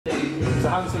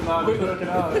handsome man. Good looking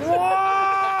out.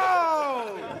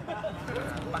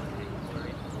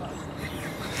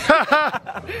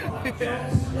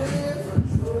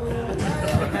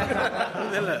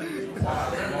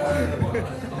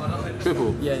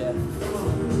 Triple? Yeah.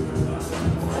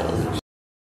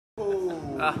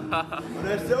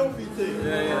 Their selfie thing.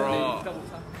 Yeah.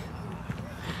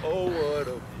 Oh, what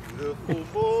a beautiful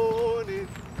morning.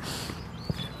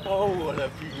 Oh, what a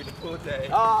beautiful day.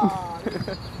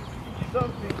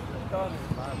 Something's done,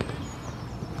 man.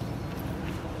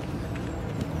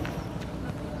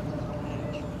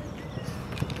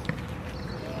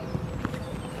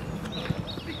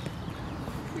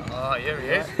 Oh, here he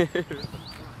is.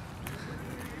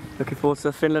 Looking forward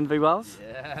to Finland v Wales?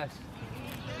 Yes.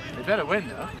 They better win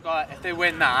though. If they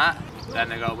win that, then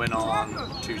they got to win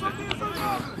on Tuesday.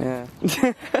 Yeah. Who's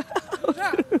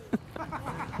that?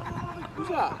 Who's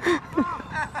that?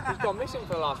 He's gone missing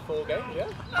for the last 4 games, yeah?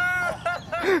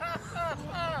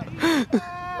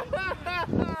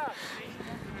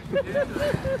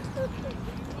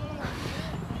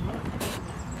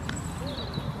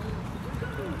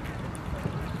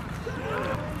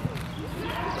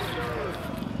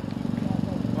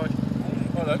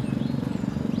 Hello.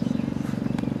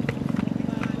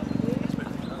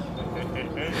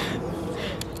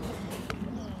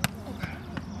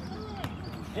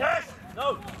 Yes!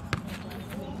 No!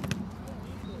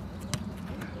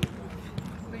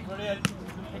 Brilliant.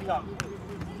 Pick up.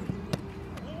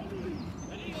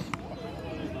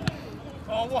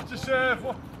 Oh, what a serve!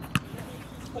 What?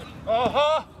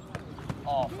 Oh,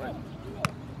 Fred.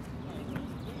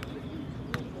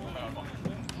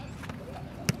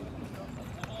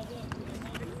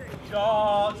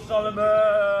 Shot,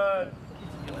 Solomon!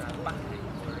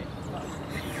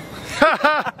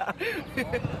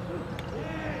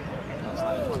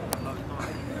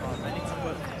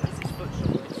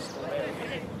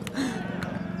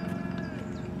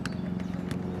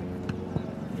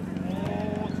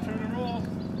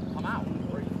 I'm out.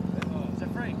 Is it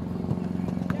free?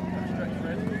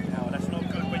 No, that's not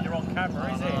good when you're on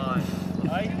camera, is it?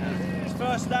 Hey? It's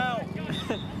first down.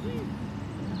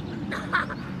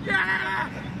 Yeah!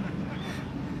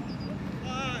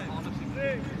 5,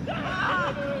 6.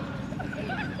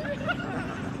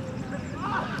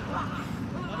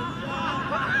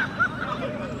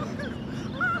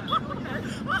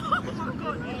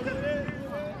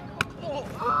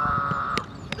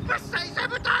 The best that he's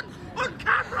ever done on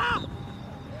camera!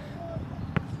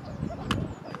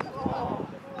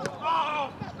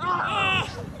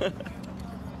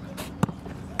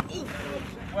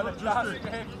 Well, a classic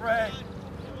hit, Fred.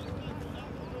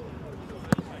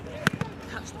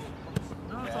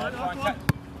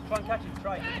 Try and catch him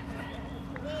straight.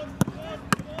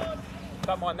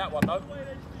 Don't mind that one though.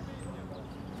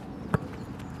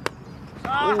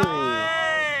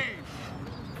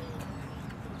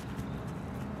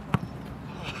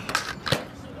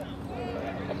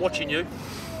 I'm watching you.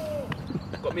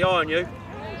 Got my eye on you.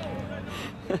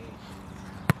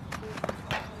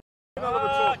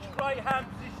 Great hand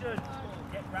position.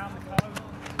 Get round the cone.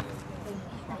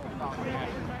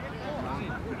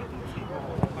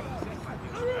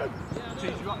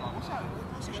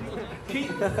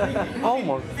 Oh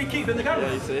my. Keep in the camera.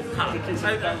 Yeah, you see. And if you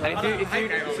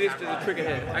see if there's a trigger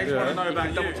here, I just want to know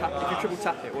about double tap. If you triple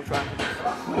tap it, we'll try.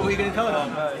 What are you going to tell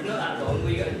them?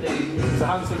 It's a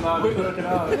handsome man. Good looking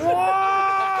out.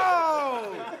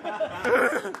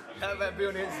 How about be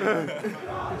on the Instagram?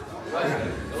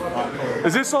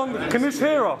 Is this on? Can this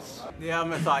hear us? Yeah,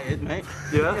 I'm excited, mate.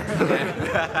 Yeah.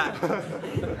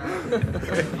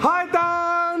 Hi,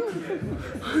 Dan.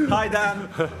 Hi, Dan.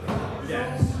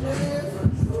 Yes.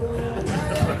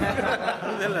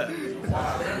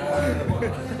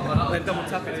 Then double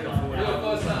tap it to go forward.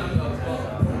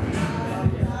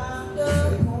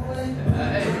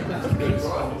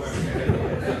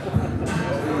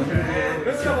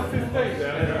 Let's go 15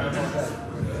 there.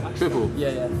 Triple?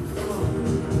 Yeah.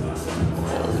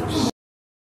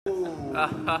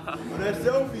 Their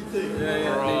selfie thing.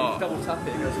 Yeah. Double tap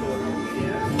it, it goes forward.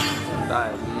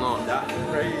 That is not.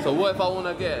 So what if I want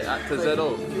to get at to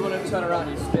ZO? If you want to turn around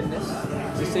and spin this,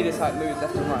 you see this like moves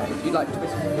left and right. If you like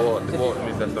twist it. What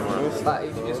moves left and right?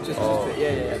 Like, it's just twist it.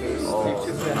 Yeah.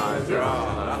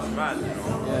 That's mad, you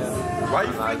know. Yeah. Why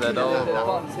you thinking The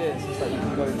advantage here is just like you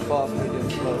can go fast, medium,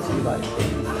 slow, so you like...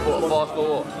 What, fast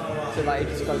or what? So like it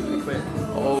just goes really quick.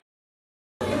 Oh.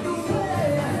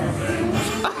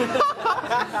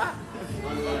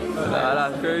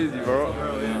 That's crazy, bro.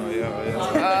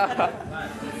 Yeah.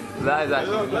 That is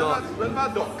actually not. Where's my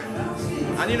doc?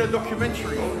 I need a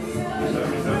documentary.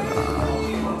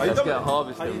 Let's get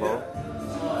harvesting, bro.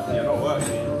 You're not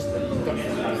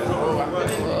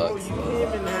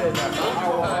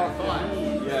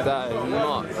That is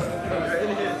nuts.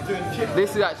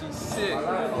 This is actually sick. Like,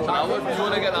 you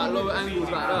want to get like low angles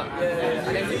like that. Yeah.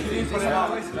 And then it's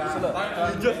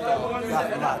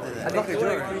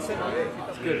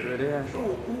good, really. Yeah.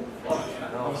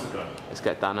 Let's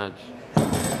get damage.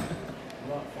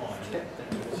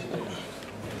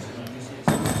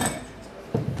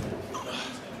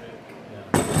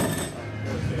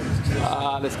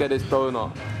 Let's get this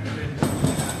donut.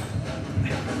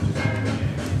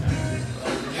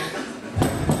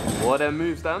 What are them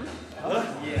moves, Dan?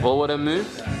 What were them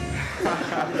moves?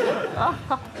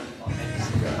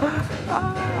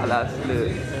 That's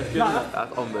lit.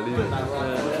 That's unbelievable. I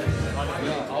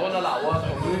want to like work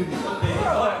on movies.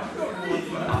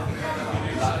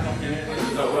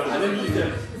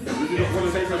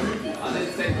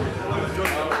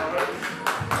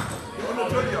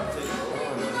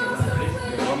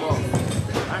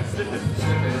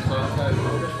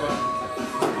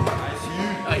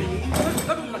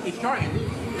 He's trying.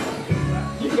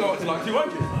 You can go up to like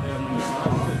 200.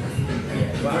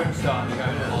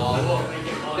 Oh, what?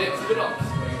 Dips, good ups.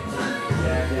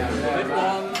 This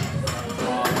one.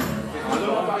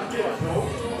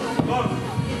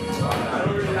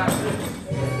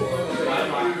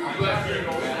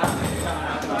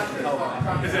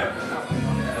 Is it?